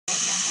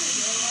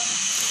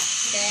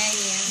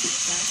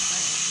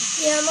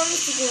Yeah, mommy's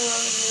taking a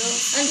long meal.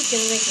 I'm just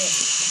gonna lick it.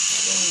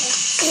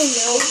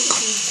 No.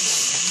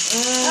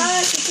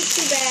 Oh, she took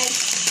 2 bags.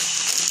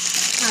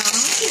 Oh,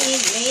 I can eat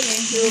it later.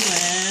 Chưa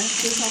mà,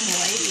 chưa xong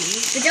rồi ấy gì.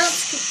 But don't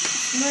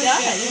Chết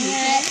rồi gì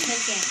thế?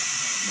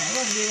 Để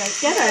con đi ra.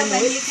 Chết rồi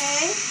mày như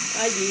thế.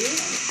 Rồi gì?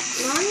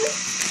 Mommy?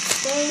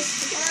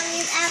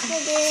 Mommy's apple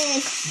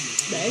dish.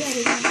 Để ra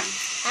đi.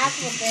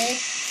 Apple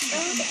dish.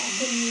 Don't the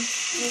apple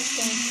dish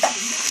down.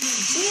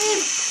 Yeah.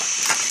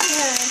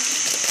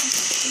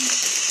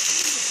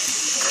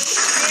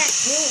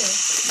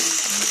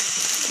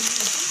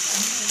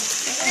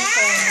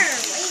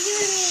 What are you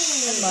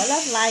doing? Mở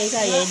lớp like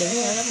sao vậy?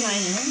 Đừng mở lớp like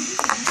nữa.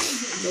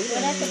 Đủ What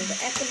rồi. happened to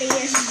apple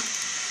dish?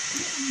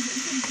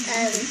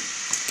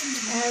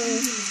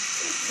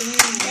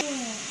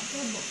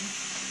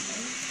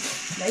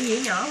 Để dĩa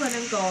nhỏ bên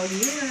anh cồ,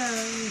 dĩa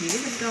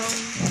bên con.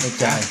 Cái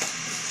chai.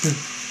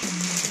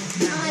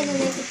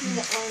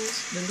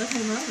 Đừng có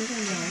thay mớ nữa thay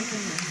nhỏ thôi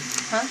mà.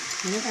 Hả?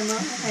 Đừng có thay mớ,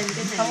 thêm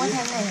cái này. Không có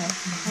thêm này hả?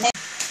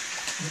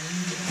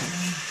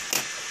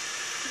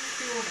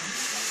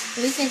 At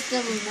least I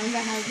still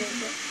remember how to do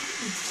it.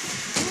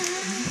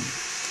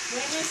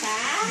 Quét nó xả.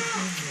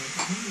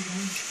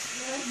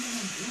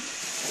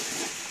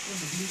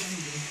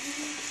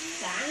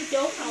 Xả nó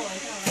trốn đâu rồi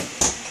sao rồi?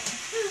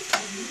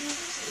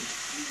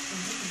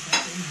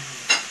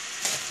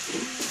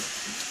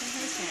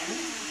 Thấy xả,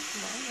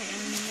 bỏ này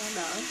ăn nó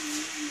đỡ.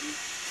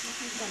 Nó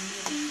không cần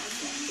gì.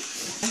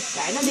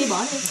 Cãi nó đi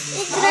bỏ đi.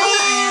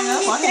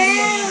 Bỏ đi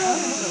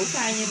đủ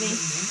cay nha Viên.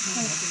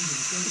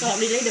 Con Lộc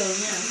đi lấy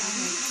đường nha.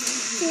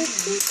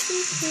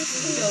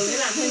 Đường để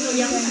làm thêm tô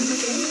dâm.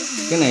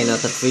 Cái này là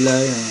thịt phi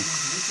lê nè.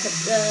 Thịt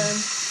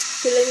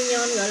filet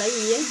mignon gọi là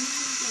gì á?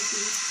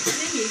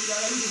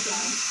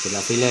 Thì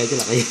là phi lê chứ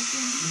là cái gì?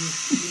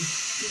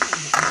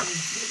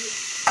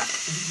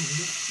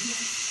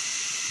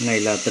 Cái này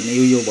là tình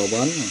yêu vô bờ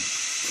bến nè.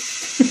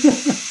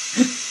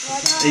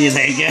 Cái gì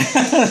thiệt chứ?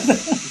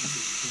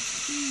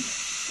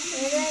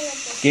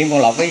 Kiếm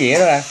con Lộc cái dĩa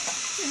đó ra.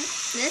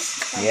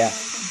 Yeah.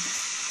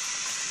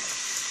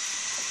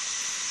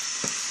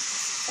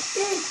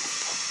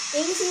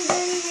 It's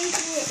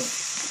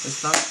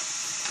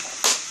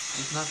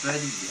not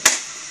ready yet.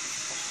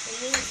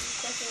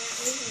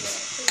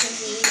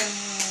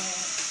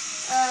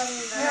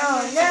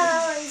 No,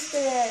 it's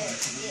good.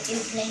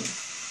 It's late.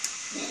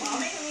 Bỏ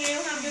mấy con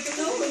nghêu không vô trong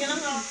nước cho nó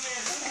ngon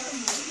nha.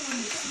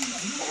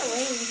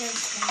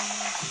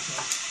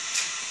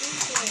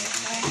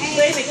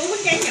 Quy mày cuốn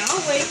bánh tráng nhỏ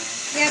không Quy?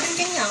 Dạ, bánh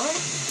tráng nhỏ.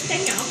 Bánh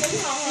tráng nhỏ cuốn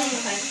ngon hơn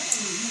phải.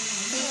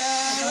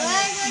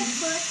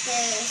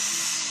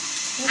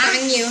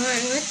 Ăn nhiều hơn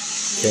ăn ít.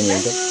 Cho nhiều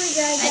chút.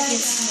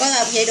 Có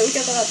Lộc vậy đủ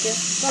cho con Lộc chưa?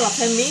 Có Lộc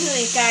thêm miếng nữa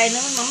đi, cay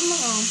nó mắm nó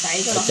ngon.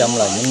 Tại Ở trong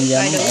là nhúng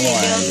giấm, ở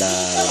ngoài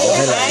là lẩu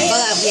Thái Lan. Có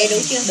Lộc vậy đủ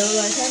chưa? Được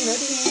rồi, thêm nữa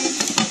đi nha.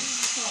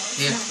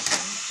 Here.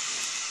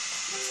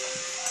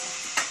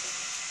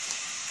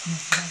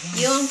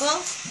 Vô không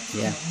con?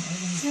 Dạ.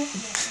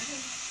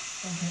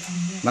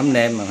 Mắm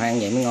nêm mà phải ăn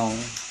vậy mới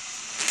ngon.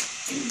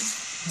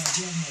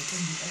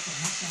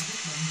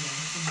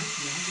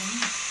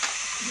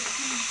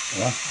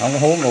 Ủa, không có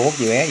hú ngô bút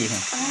gì bé gì hả?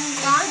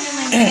 Có, nhưng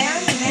mà dì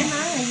bé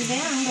nói là dì bé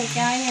ăn đồ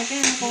chay nha, cái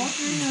ăn cốt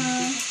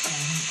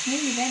nếu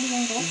dì bé đi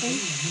ăn cốt đi.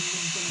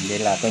 Vậy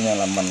là coi như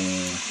là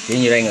mình chỉ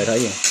như đây người thôi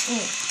gì? Ừ.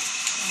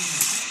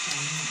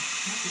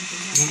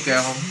 Muốn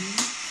keo không?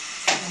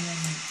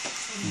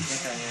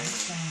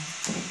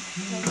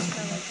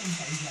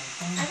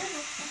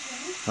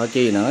 Thôi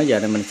chứ gì nữa, giờ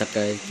này mình sạch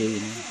rồi, chứ gì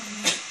nữa.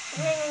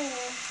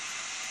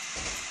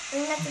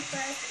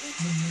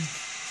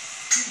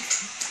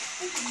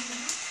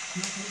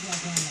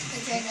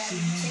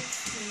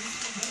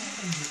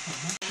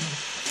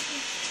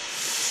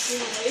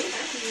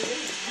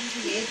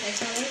 Vậy tại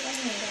sao lấy cái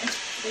này ra?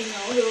 Đi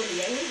ngộ đưa thì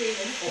giải quyết đi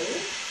cũng cũ.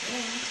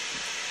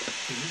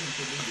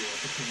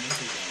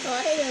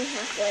 Có thấy đơn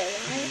hạt quẹo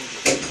ấy.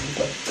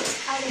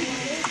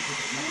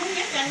 Muốn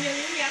nhắc chanh vô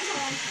miếng giấm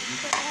không?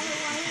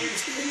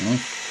 Ừ.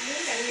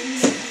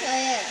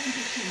 Thôi à.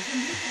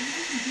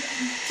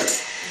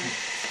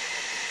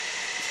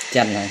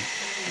 Chanh hả?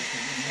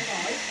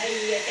 Tại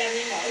vì chanh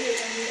đi bỏ vô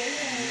trong đấy.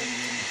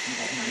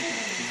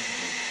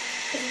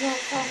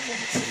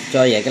 Cho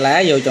vậy cái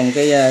lá vô trong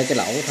cái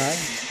lẩu Thái,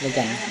 lấy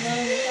chanh.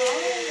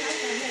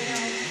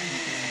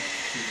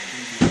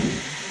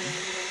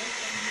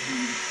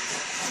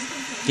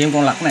 Kiếm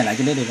con lắc này lại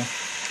cho đấy được không?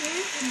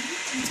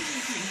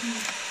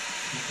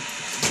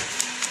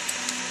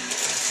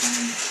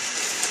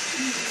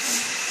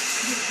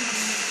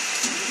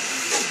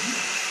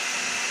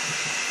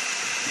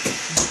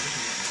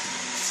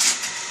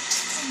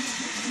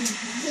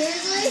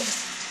 Seriously?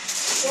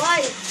 Why?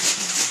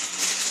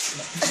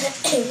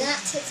 Do not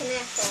take an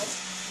apple.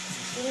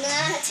 Do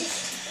not take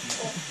an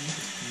apple.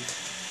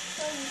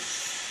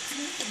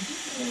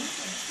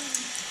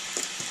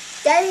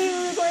 Daddy,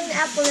 we're going to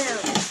apple now.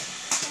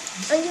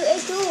 And you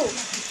ate too.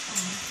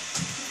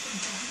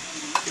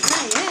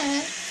 Not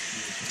yet.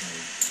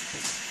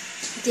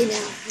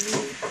 Dinner.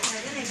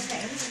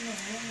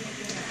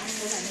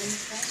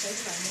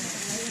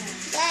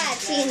 Dad.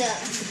 Tina.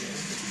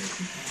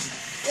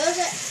 Those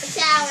are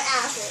sour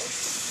apples.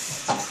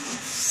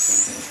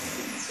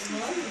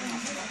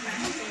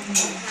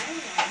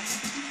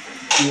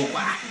 Chua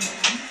quá.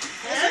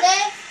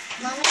 Yesterday,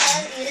 Mommy let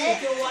us eat it,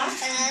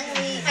 and then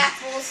we eat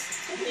apples.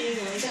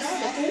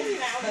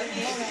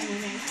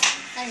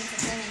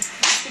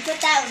 You put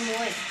that one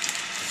more.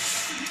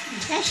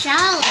 That's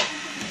solid.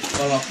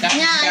 Cô Lộc cắt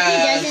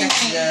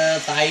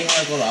tay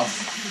thôi cô Lộc.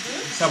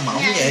 Sao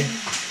mỏng vậy?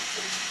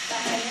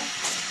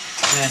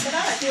 Nè.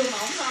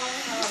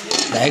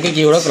 Để cái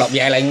chiêu đó cô Lộc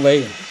dài lại con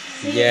Vi.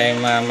 Về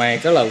mà mày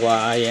có lời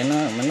quà vậy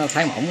nó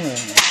thái mỏng rồi.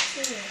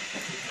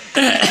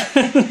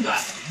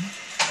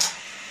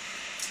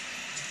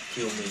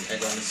 Kill me, I'm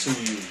gonna sue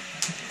you.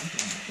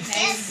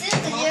 Can't sue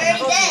because you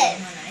already did.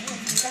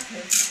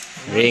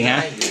 Riêng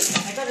hả?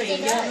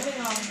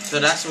 So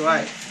that's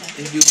right.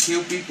 If you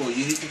kill people,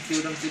 you need to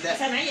kill them to death.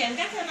 Sao nãy giờ em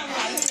cắt nó 5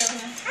 lần được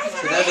hả?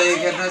 So that they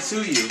cannot sue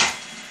you.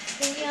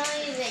 Then you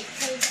only like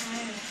 2 times.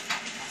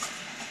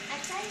 I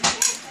tried to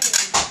get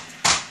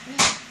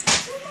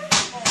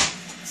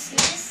you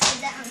just said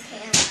that on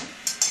camera.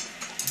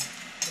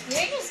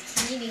 You're just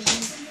kidding.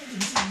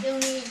 You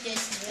need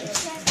just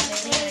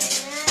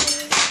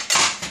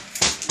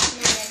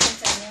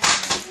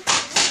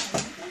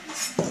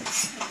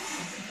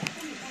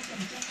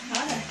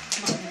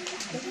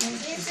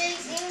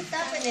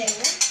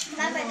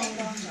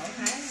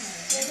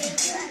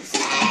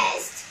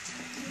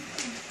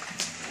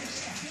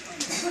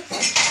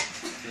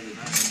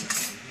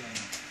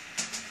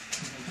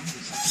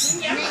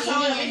Giấm nó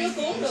sôi là mấy đứa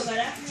cuốn được rồi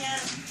đó nha.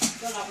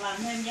 Cô Lộc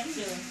làm thêm giấm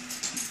đường.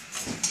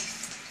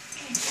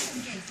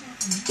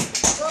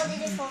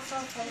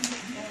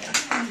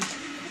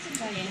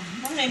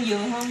 Món nem dừa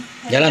không?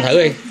 Dở lên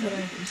thử đi.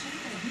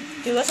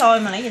 Chưa có sôi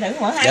mà nãy giờ thử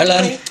mở 2. Dở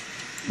lên.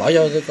 Bỏ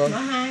vô cho con. Mở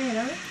 2 rồi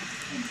đó.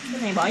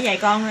 Cái này bỏ vài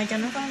con thôi cho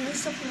nó có nước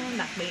súp nó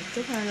đặc biệt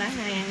chút hơn lá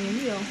 2 ăn nhúng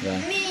vô. Rồi.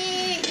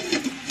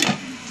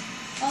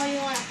 Oh,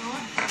 you want it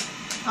hot?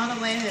 Hot ở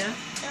bên rồi đó.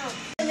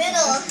 The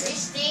middle is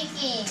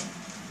stinking.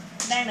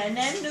 Đang đợi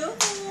nếm nước.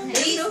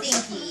 It's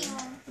stinky.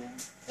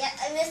 Yeah,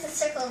 I missed the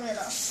circle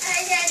middle. Oh,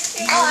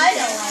 I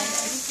know why.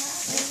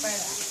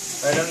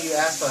 Why don't you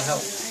ask for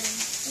help?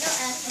 No,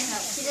 ask for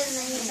help. She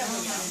doesn't need no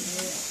help.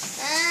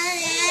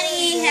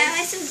 Daddy, how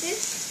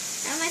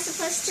am I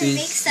supposed to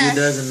make She stuff?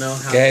 doesn't know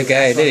how. Ok,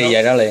 cái đi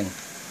về đó liền.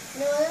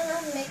 No, I don't know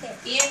how to make it.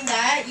 In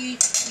that, you use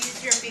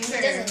your He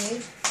finger. doesn't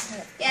use.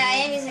 Yeah,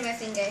 I am using my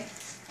finger.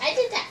 I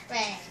did that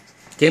right.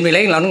 Kim đi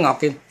lấy lon nước ngọt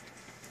Kim.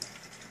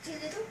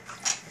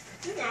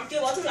 Nước ngọt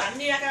chưa bỏ tủ lạnh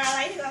đi ra gara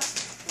lấy đi con.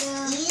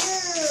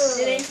 Ew.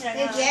 Đi đi, ra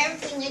Your gara. germ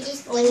finger just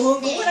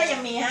Cũng blinked có đó in.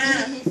 dầm mì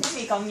ha.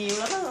 Mì còn nhiều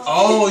lắm đó.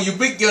 Oh, you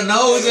pick your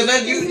nose and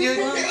then you oh.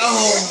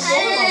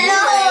 I don't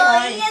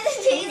know. You have to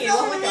taste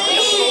so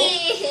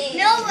mean.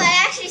 No, but I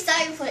actually saw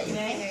you put your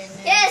finger in there.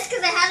 Yes,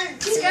 because I had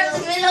to scrub the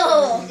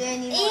middle.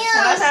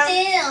 Ew,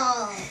 still.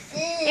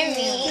 You're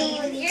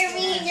mean. You're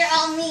mean. You're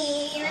all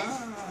mean.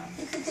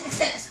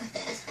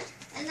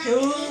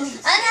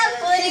 I'm not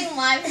putting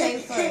my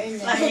paper in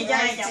Làm gì cho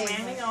hai there. chồng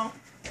ăn mới ngon.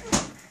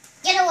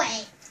 Get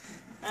away.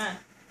 À,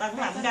 tao cũng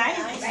làm cái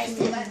thôi.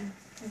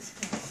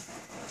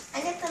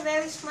 I got the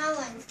very small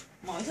one.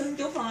 Mọi thứ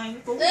chút thôi,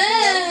 cuốn.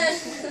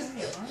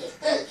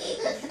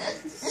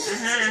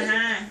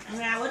 Ha, ăn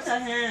rau ít thôi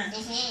ha.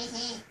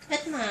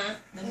 Thích mà.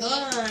 Đừng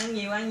có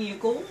ăn nhiều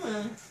cuốn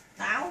mà.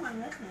 Táo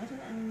ăn ít nữa, thứ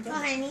ăn chút. Có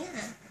 2 miếng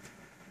hả?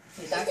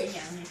 Thì tao chỉ nhận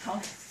này thôi.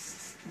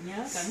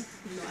 Nhớ cẩn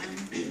đồ ăn.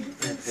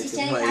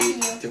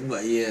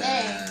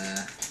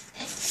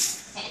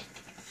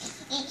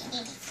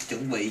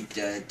 Chuẩn bị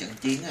trận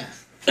chiến à.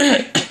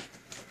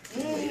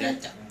 Chuẩn bị ra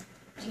trận.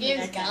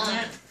 Ra trận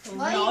á.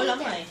 Nổi lắm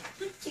rồi.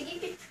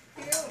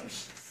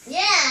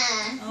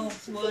 Yeah. Ô,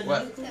 quên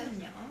What? cuốn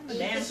nhỏ.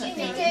 Để ăn thịt You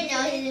nha. make your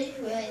nose this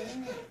way,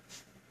 isn't it?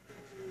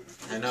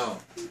 I know.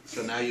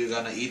 So now you're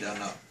gonna eat or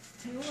not?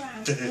 Thiếu rau.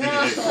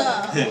 No.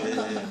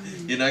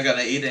 You're not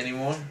gonna eat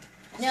anymore?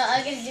 No,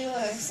 I can do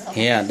it myself.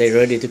 Yeah, they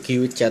ready to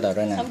kill each other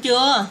right now. Xong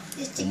chưa?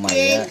 Just Oh my to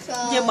God. give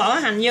Chưa bỏ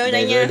hành vô đây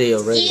They nha. ready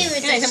already.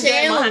 Even Cái này the xong chưa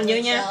em bỏ shell hành vô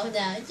will nha. show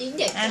down. Chính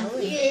get Ăn.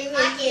 I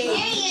can hear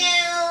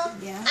you.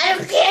 Dạ. I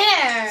don't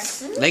care.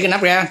 Lấy cái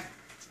nắp ra.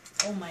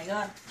 Oh my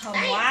god, thơm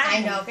quá. I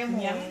know cái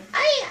mùi.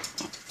 Ay,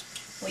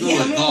 Mùi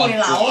giấm, mùi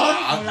lẩu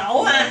á. Mùi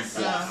lẩu ha.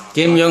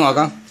 Kim vô ngồi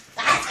con.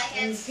 I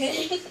am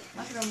kidding.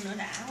 Mushroom nữa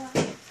đã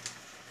quá.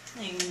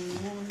 Này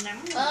nấm.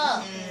 Oh,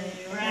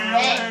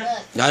 Rau red, ha.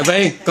 look. Rồi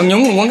Vi, con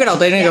nhúng một quấn cái đầu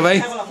tiên đi rồi Vi.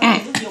 Sao là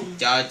phải dùng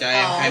Cho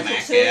em hai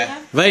mạc xương kìa. á.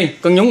 Vi,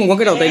 con nhúng một quấn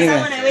cái đầu tiên đi Nè,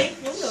 rồi. xong rồi nè Vi,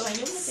 nhúng được là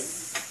nhúng nó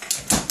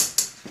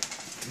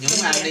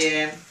Nhúng ăn đi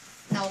em.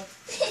 Đâu.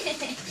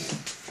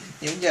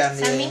 Nhúng cho anh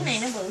đi. Sao em. miếng này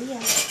nó bự vậy?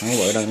 Không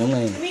bự đâu, nhúng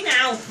đi. miếng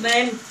nào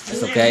mềm.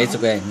 It's okay, it's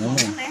okay, nhúng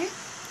đi.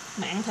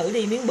 Mà ăn thử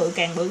đi, miếng bự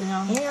càng bự càng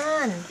ngon.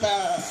 Ngon.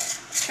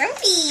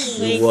 Crunchy.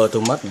 You were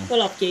too much. Cô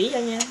Lộc chỉ cho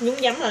nha,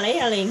 nhúng giấm là lấy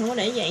ra liền, không có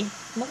để vậy.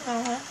 Mất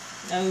ngon hết.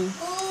 Ừ.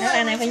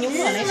 Cái này phải nhúng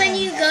rồi lấy When ra.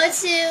 you go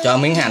to Cho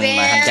miếng hành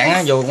mà hành trắng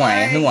á vô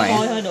ngoài nước ngoài.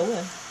 Thôi thôi đủ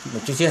rồi. Một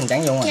chút xíu hành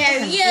trắng vô ngoài.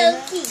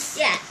 karaoke,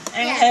 yeah.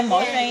 Ăn thêm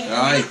mỗi đây.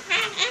 Rồi,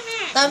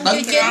 Tôm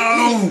chưa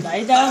chín.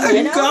 Đợi tôm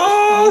vậy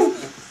đó.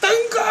 Tấn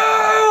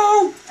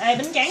công. Ê,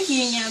 bánh tráng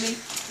chia nhau đi.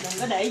 Đừng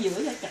có để giữa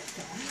cho chặt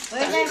chẽ.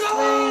 Tấn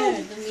công.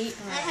 I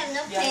have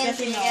no Giờ cho plans for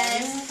xin you ngồi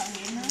guys. tội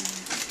nghiệp nó.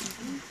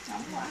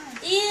 Nóng quá.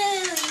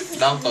 Ew.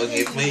 Đông tội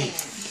nghiệp mi.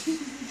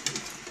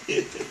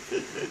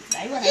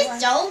 Đẩy qua. Just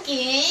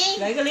joking.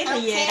 Gửi cái clip này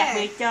về đặc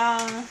biệt cho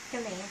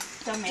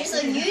mẹ. Just so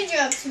you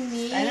drop to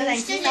me. Tại nó đang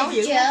Just chiến a đấu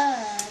dữ job.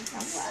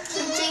 Nóng quá.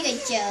 Can take a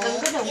job.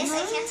 Đừng có đụng Yes, nó.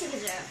 I can take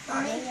a job.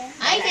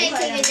 I can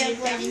take a job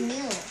for the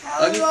meal.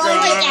 Tấn công.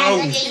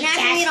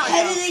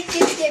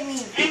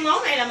 Ăn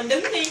món này là mình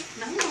đứng đi.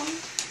 Nóng không?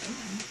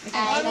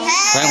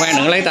 Khoan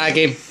đừng lấy tay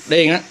Kim,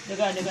 điên á. Được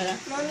rồi đó.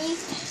 Mommy,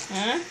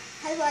 Hả?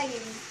 how do I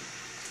get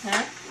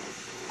Hả?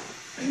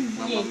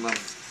 Cái gì?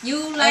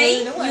 Du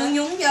lấy, đúng rồi du đó.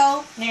 nhúng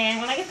vô. Nè,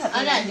 con lấy cái thịt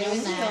Ở này đây,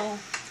 nhúng nè. vô.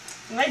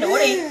 Con lấy đũa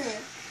đi.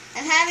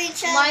 I'm having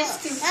trouble. Mine's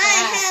too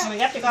fast. Mày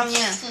gấp cho con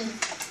nha. Too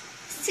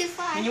Mày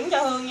fast. nhúng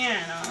cho Hương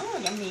nha. Đó,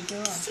 dặm gì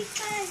chưa? Too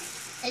fast.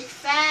 It's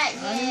fat.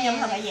 Đó,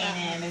 nhúng là phải vậy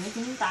nè, đừng có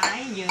nhúng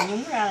tái. Vừa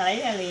nhúng ra là lấy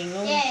ra liền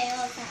luôn. Yeah, I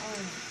love that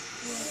one.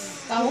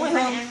 Con muốn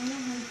hay không?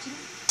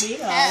 Biết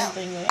rồi, Không.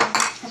 tùy người ăn.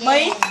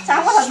 Bi, sao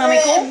không có thịt mà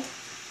mày cuốn?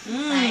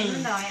 Tại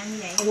nó đòi ăn như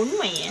vậy. Quýnh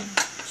mẹ.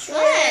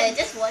 Sure,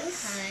 just one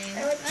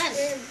time.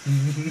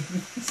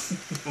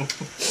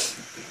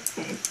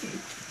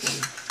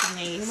 Thằng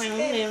này không ăn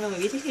món nêm đâu, mày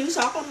biết thiếu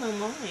sót lắm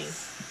món này.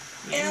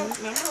 Mẹ ăn nước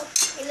mắm.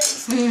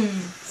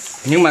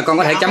 Nhưng mà con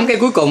có thể chấm cái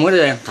cuối cùng đó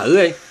đi,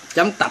 thử đi.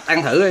 Chấm tập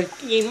ăn thử đi.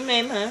 Cái gì món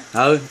nêm hả?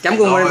 Chấm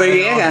con Vi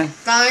ghé kìa.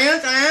 Coi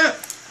á.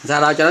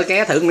 Sao đâu cho nó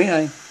ké thử miếng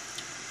thôi.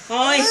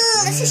 Thôi,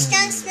 That's a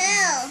strong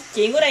smell.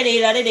 chuyện của đây đi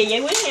là đây đi giải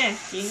quyết nha.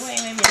 Chuyện của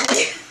em giải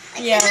quyết.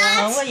 Bây giờ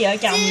không có vợ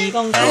chồng gì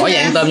con cái. Bỏ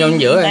dạng tôm vô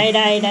giữa đi.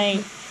 Đây.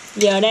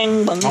 Giờ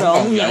đang bận Không rộn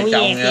còn vợ nhậu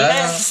chồng nhẹt nữa.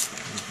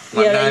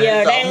 vậy đó.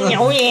 Giờ đang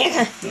nhậu nhẹt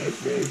hả?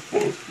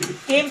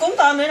 Kim cuốn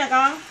tôm nữa nè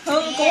con.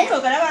 Hương cuốn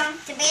được rồi đó con.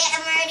 The bed,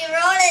 I'm already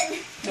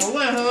rolling. Đủ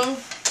rồi Hương.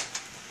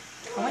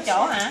 Không có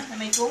chỗ hả?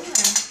 Mày cuốn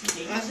nè.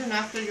 Chị That's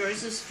enough for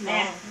yours is nè,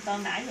 small.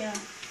 tôm đãi chưa?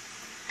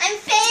 I'm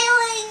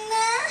failing.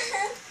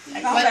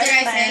 Tại con What để did I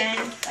trên say?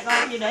 bàn. Tại con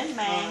không chịu để trên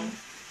bàn.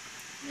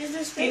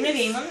 Kim nó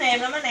ghiền mắm nêm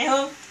lắm á này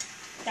Hương.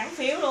 Trắng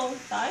phiếu luôn.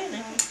 Tới nè.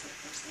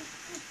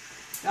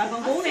 Rồi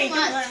con cuốn đi chứ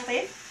nữa ăn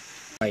tiếp.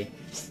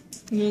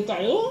 Nhiều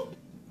kiểu.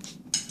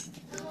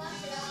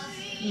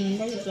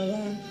 Có được rồi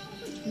ha.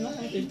 Nó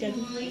phải từ trên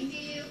xuống.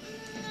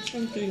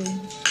 Con kiều.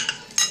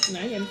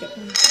 Nãy giờ em chụp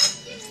không?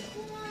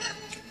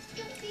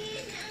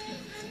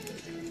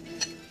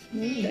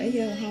 Muốn để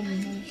vô không thì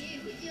không.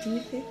 Không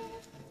nhất thiết.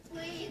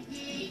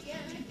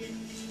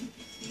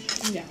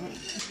 Dạ.